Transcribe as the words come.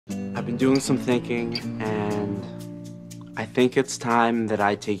I've been doing some thinking, and I think it's time that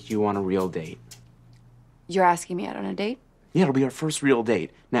I take you on a real date. You're asking me out on a date? Yeah, it'll be our first real date.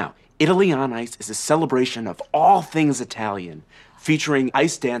 Now, Italy on Ice is a celebration of all things Italian, featuring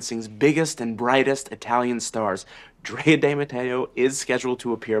ice dancing's biggest and brightest Italian stars. Drea De Matteo is scheduled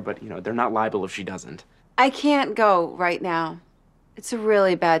to appear, but, they're not liable if she doesn't. I can't go right now. It's a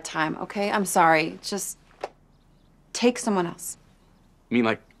really bad time, okay? I'm sorry. Just take someone else. You mean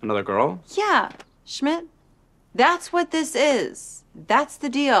like another girl? Yeah, Schmidt. That's what this is. That's the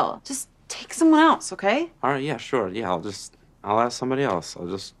deal. Just take someone else, okay? All right, yeah, sure. Yeah, I'll ask somebody else.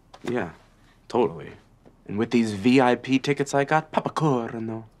 Yeah, totally. And with these VIP tickets I got,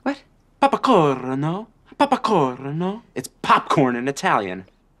 Popocorno. What? Popocorno. Popocorno. It's popcorn in Italian.